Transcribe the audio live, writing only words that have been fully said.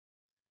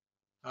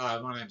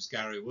Hi, my name is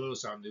Gary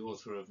Wills. I'm the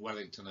author of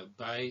Wellington at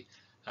Bay.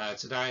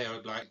 Today I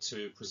would like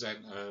to present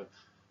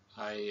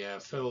a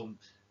film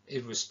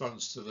in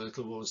response to the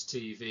Little Wars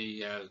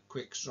TV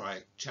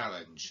QuickStrike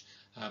challenge.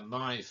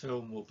 My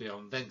film will be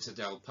on Venta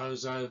Del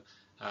Pozo,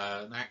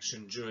 an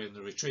action during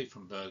the retreat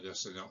from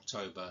Burgos in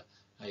October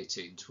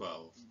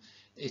 1812.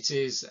 It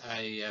is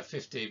a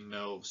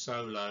 15mm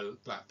solo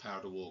black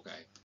powder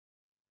wargame.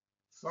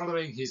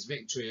 Following his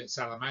victory at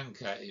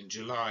Salamanca in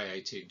July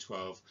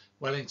 1812,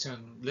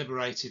 Wellington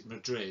liberated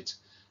Madrid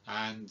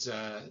and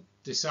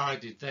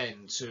decided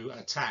then to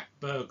attack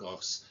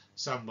Burgos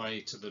some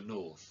way to the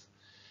north.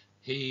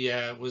 He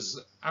was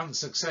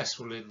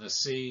unsuccessful in the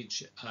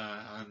siege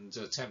and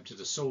attempted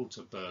assault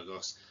of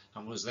Burgos,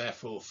 and was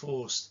therefore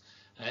forced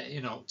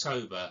in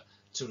October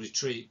to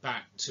retreat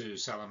back to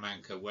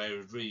Salamanca, where he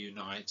would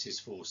reunite his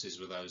forces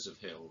with those of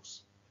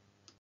Hill's.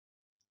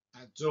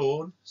 At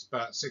dawn, it's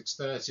about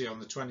 6:30 on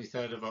the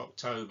 23rd of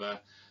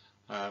October,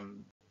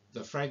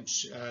 the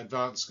French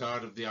advance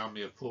guard of the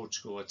Army of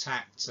Portugal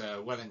attacked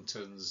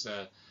Wellington's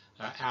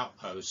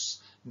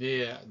outposts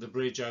near the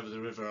bridge over the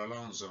River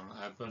Alençon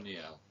at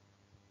Buñuel.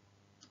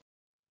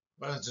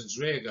 Wellington's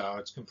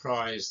rearguard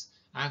comprised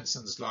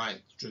Anson's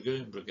Light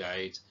Dragoon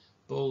Brigade,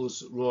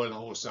 Bull's Royal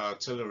Horse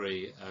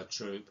Artillery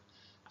Troop,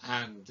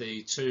 and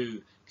the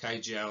two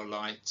KGL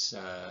Light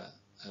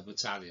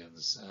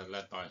battalions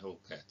led by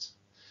Halkett.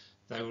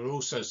 They were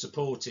also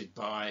supported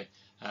by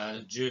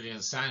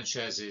Julian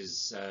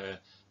Sanchez's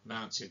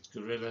mounted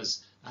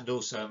guerrillas and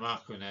also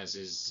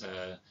Marquinez's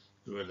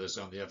guerrillas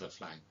on the other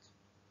flank.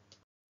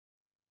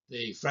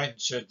 The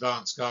French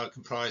advance guard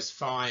comprised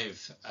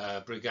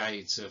 5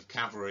 brigades of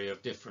cavalry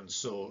of different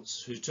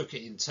sorts, who took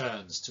it in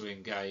turns to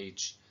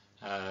engage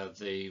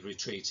the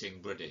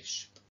retreating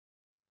British.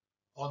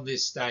 On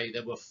this day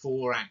there were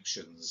 4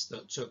 actions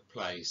that took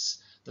place.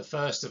 The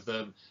first of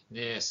them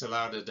near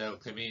Salada del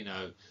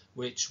Camino,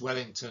 which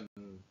Wellington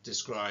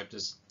described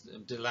as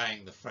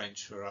delaying the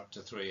French for up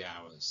to 3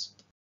 hours.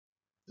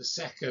 The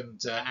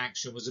second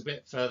action was a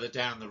bit further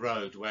down the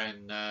road,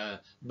 when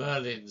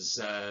Merlin's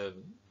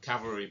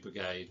cavalry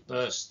brigade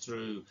burst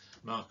through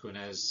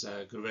Marquinez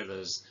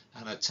guerrillas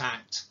and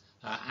attacked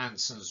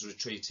Anson's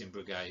retreating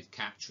brigade,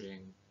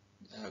 capturing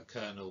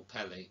Colonel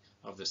Pelly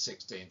of the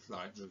 16th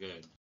Light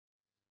Dragoon.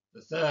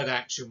 The third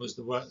action was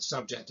the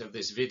subject of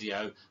this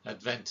video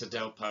at Venta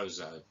Del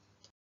Pozo.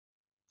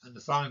 And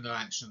the final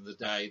action of the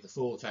day, the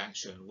fourth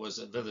action, was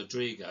at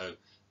Villadrigo,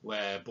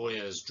 where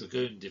Boyer's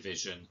Dragoon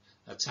Division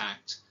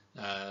attacked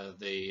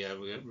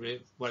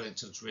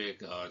Wellington's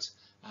rearguard,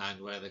 and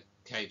where the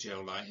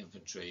KGL Light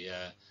Infantry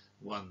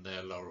won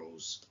their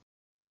laurels.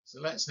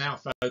 So let's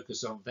now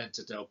focus on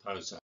Venta Del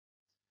Pozo.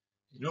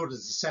 In order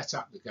to set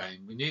up the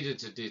game, we needed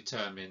to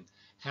determine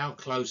how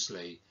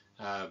closely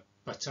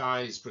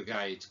Bataille's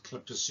brigade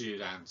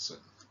pursued Anson,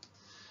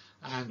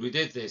 and we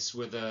did this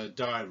with a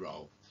die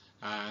roll,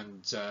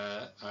 and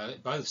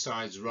both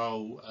sides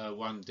roll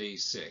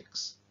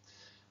 1d6,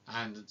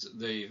 and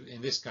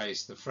in this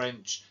case the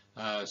French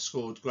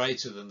scored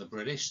greater than the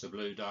British, the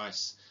blue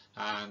dice,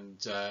 and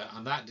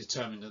that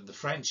determined that the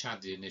French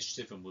had the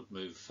initiative and would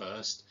move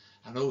first,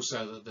 and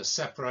also that the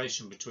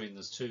separation between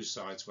the two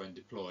sides when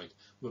deployed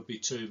would be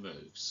 2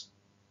 moves.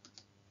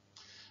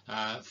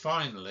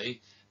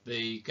 Finally,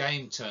 the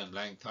game turn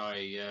length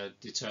I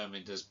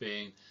determined as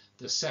being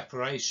the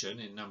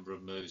separation in number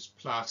of moves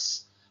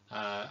plus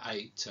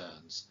 8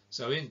 turns.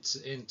 So in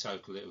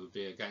total it would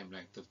be a game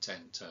length of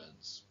 10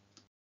 turns.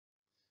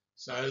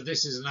 So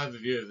this is an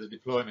overview of the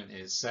deployment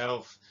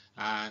itself,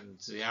 and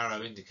the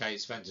arrow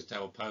indicates Venta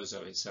Del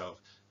Pozo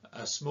itself.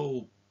 A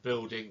small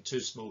building,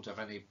 too small to have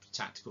any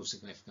tactical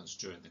significance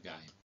during the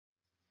game.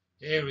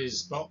 Here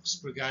is Bock's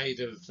brigade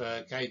of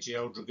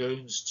KGL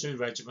Dragoons, 2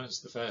 regiments,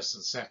 the 1st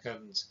and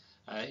 2nd,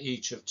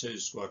 each of 2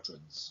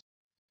 squadrons.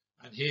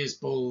 And here's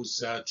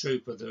Bull's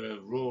troop of the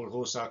Royal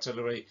Horse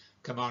Artillery,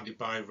 commanded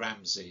by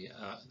Ramsay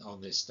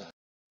on this day.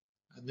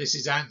 And this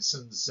is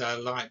Anson's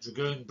Light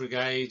Dragoon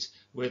Brigade,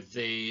 with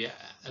the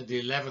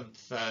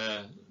 11th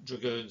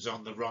Dragoons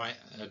on the right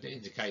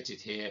indicated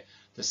here,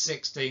 the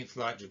 16th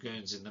Light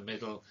Dragoons in the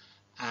middle,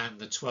 and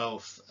the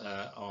 12th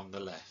on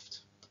the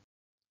left.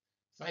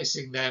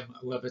 Facing them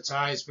were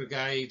Bataille's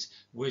brigade,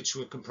 which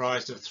were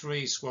comprised of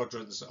 3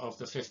 squadrons of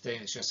the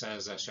 15th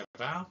Chasseurs à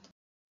Cheval,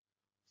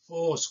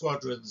 4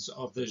 squadrons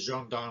of the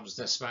Gendarmes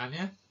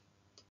d'Espagne,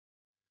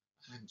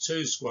 and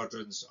 2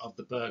 squadrons of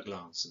the Berg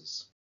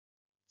Lancers.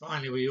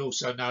 Finally, we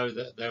also know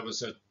that there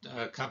was a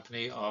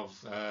company of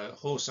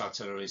horse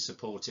artillery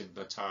supporting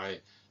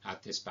Bataille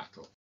at this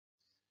battle.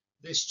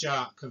 This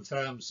chart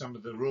confirms some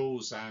of the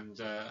rules and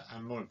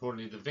more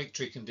importantly the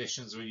victory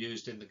conditions were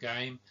used in the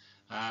game.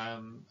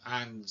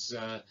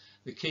 The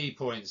key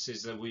points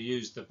is that we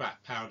used the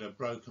back powder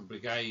broken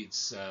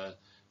brigades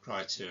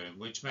criterion,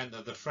 which meant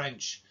that the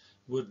French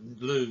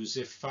would lose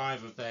if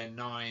 5 of their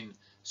 9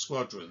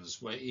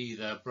 squadrons were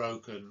either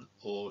broken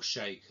or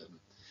shaken,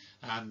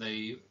 and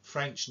the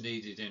French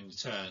needed in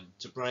turn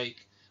to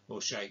break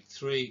or shake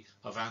 3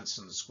 of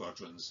Anson's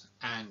squadrons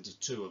and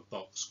 2 of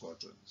Bock's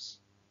squadrons.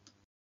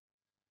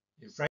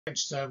 In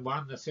French turn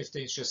 1, the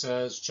 15th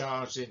Chasseurs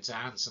charged into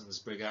Hansen's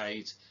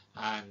brigade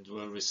and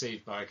were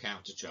received by a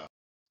countercharge.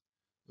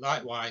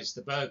 Likewise,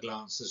 the Berg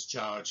Lancers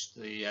charged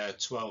the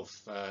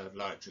 12th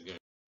Light Dragoon.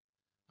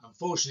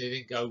 Unfortunately, it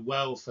didn't go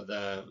well for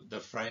the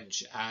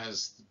French,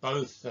 as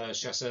both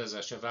Chasseurs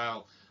à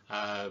Cheval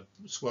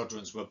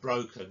squadrons were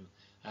broken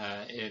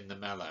in the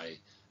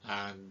melee,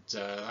 and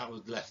that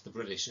would left the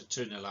British at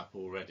 2-0 up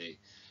already.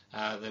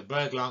 The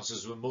Berg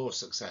Lancers were more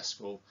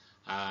successful,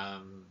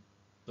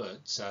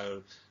 but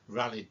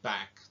rallied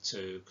back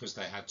because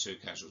they had 2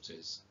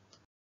 casualties.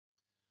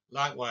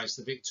 Likewise,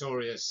 the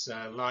victorious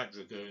Light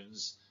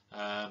Dragoons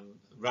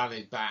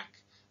rallied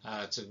back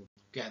to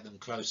get them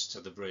closer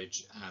to the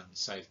bridge and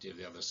safety of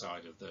the other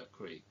side of the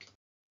creek.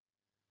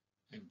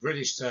 In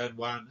British turn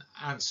 1,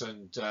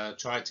 Anson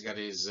tried to get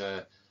his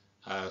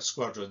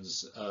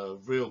squadrons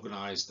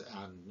reorganised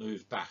and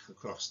moved back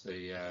across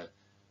the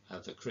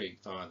creek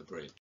via the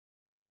bridge.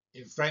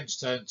 In French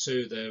turn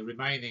 2, the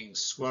remaining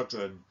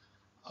squadron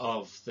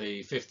of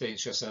the 15th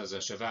Chasseurs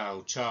à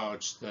Cheval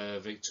charged the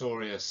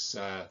victorious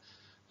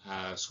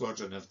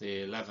squadron of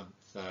the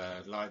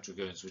 11th Light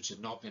Dragoons, which had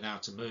not been able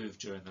to move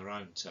during their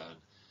own turn,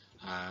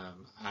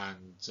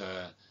 and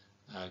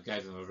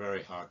gave them a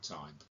very hard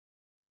time,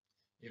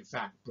 in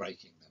fact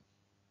breaking them.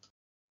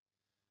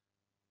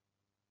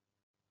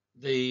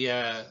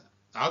 The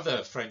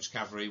other French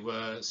cavalry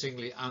were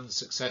singly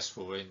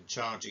unsuccessful in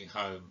charging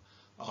home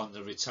on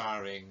the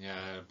retiring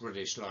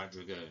British Light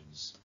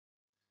Dragoons.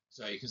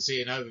 So you can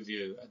see an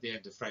overview at the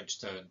end of French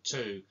turn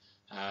 2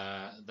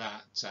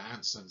 that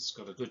Anson's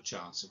got a good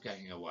chance of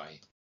getting away.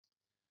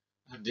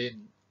 And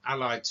in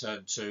Allied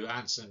turn 2,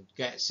 Anson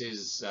gets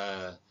his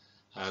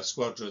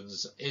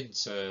squadrons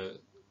into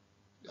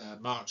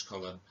march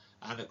column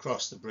and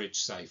across the bridge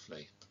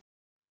safely.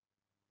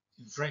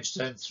 In French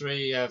turn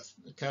 3,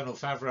 Colonel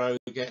Favreau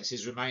gets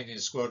his remaining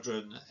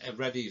squadron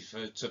ready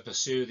to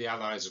pursue the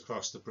Allies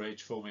across the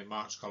bridge, forming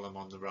march column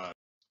on the road.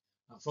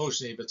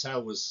 Unfortunately,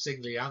 Battelle was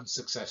singly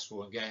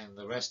unsuccessful in getting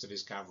the rest of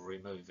his cavalry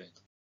moving.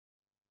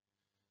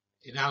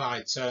 In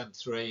Allied turn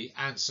 3,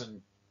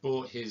 Anson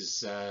brought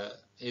his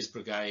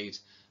brigade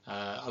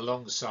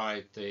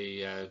alongside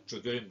the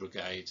Dragoon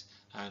Brigade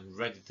and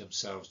readied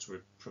themselves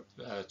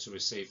to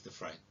receive the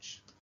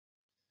French.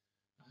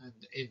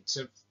 And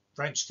into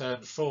French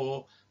turn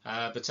 4,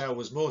 Battelle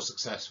was more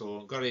successful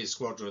and got his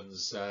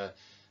squadrons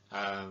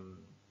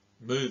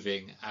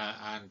moving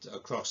and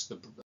across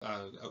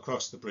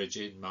the bridge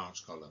in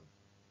march column.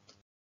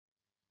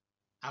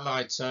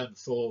 Allied turn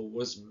 4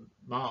 was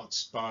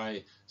marked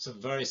by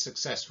some very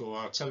successful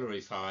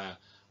artillery fire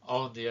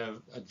on the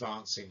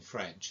advancing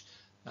French,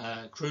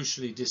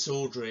 crucially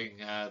disordering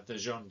the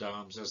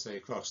gendarmes as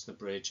they crossed the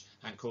bridge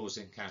and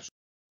causing casualties.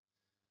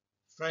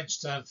 French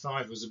turn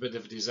 5 was a bit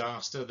of a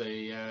disaster.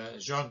 The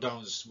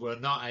gendarmes were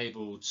not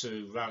able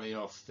to rally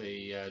off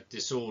the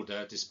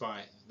disorder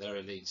despite their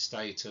elite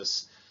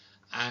status,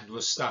 and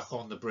were stuck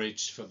on the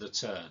bridge for the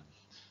turn,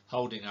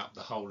 holding up the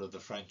whole of the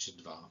French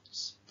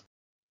advance.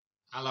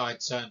 Allied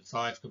turn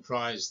 5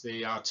 comprised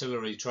the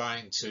artillery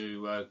trying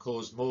to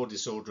cause more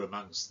disorder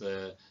amongst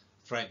the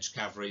French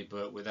cavalry,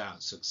 but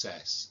without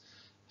success.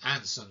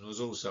 Anson was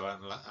also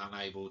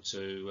unable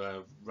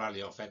to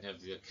rally off any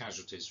of the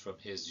casualties from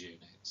his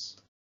units.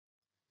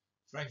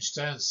 French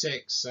turn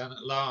 6, and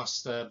at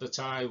last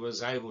Bataille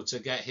was able to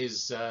get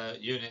his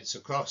units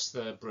across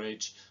the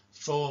bridge,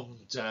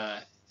 formed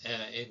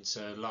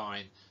into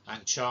line,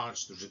 and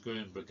charged the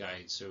Dragoon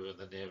brigades, who were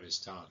the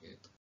nearest target.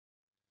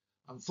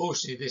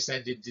 Unfortunately, this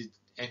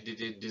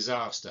ended in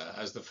disaster,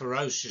 as the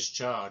ferocious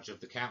charge of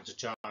the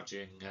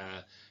counter-charging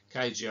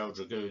KGL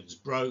Dragoons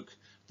broke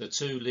the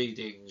 2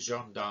 leading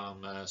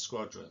gendarme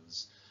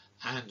squadrons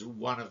and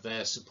one of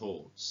their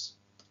supports.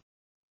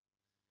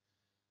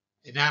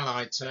 In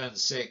Allied turn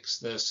 6,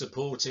 the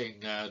supporting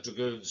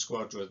Dragoon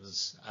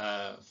squadrons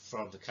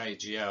from the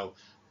KGL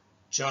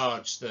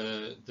charged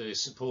the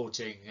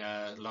supporting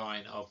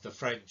line of the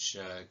French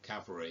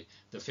cavalry,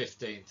 the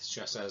 15th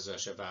Chasseurs à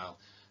Cheval,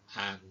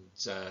 and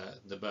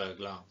the Berg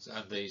Lance,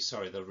 and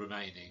the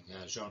remaining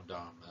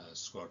gendarme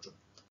squadron.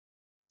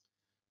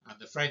 And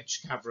the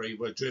French cavalry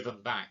were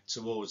driven back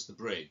towards the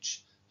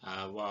bridge,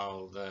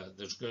 while the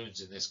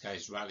Dragoons in this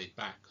case rallied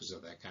back because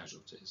of their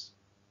casualties.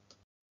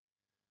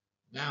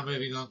 Now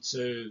moving on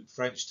to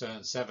French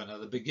turn 7. At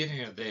the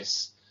beginning of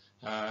this,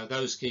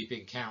 those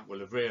keeping count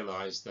will have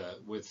realised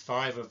that with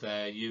 5 of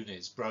their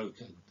units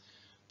broken,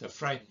 the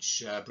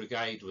French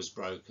brigade was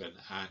broken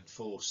and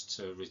forced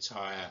to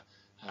retire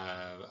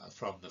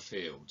from the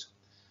field.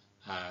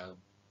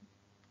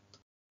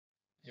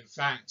 In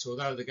fact,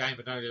 although the game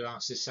had only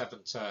lasted 7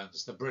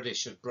 turns, the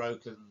British had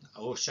broken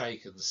or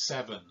shaken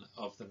 7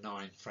 of the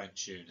 9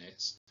 French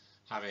units,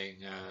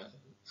 having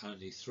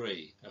only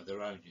 3 of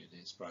their own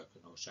units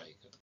broken or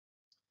shaken.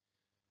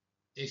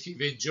 If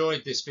you've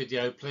enjoyed this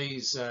video,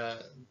 please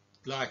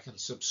like and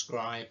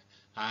subscribe,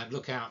 and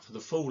look out for the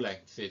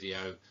full-length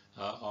video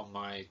on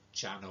my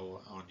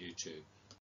channel on YouTube.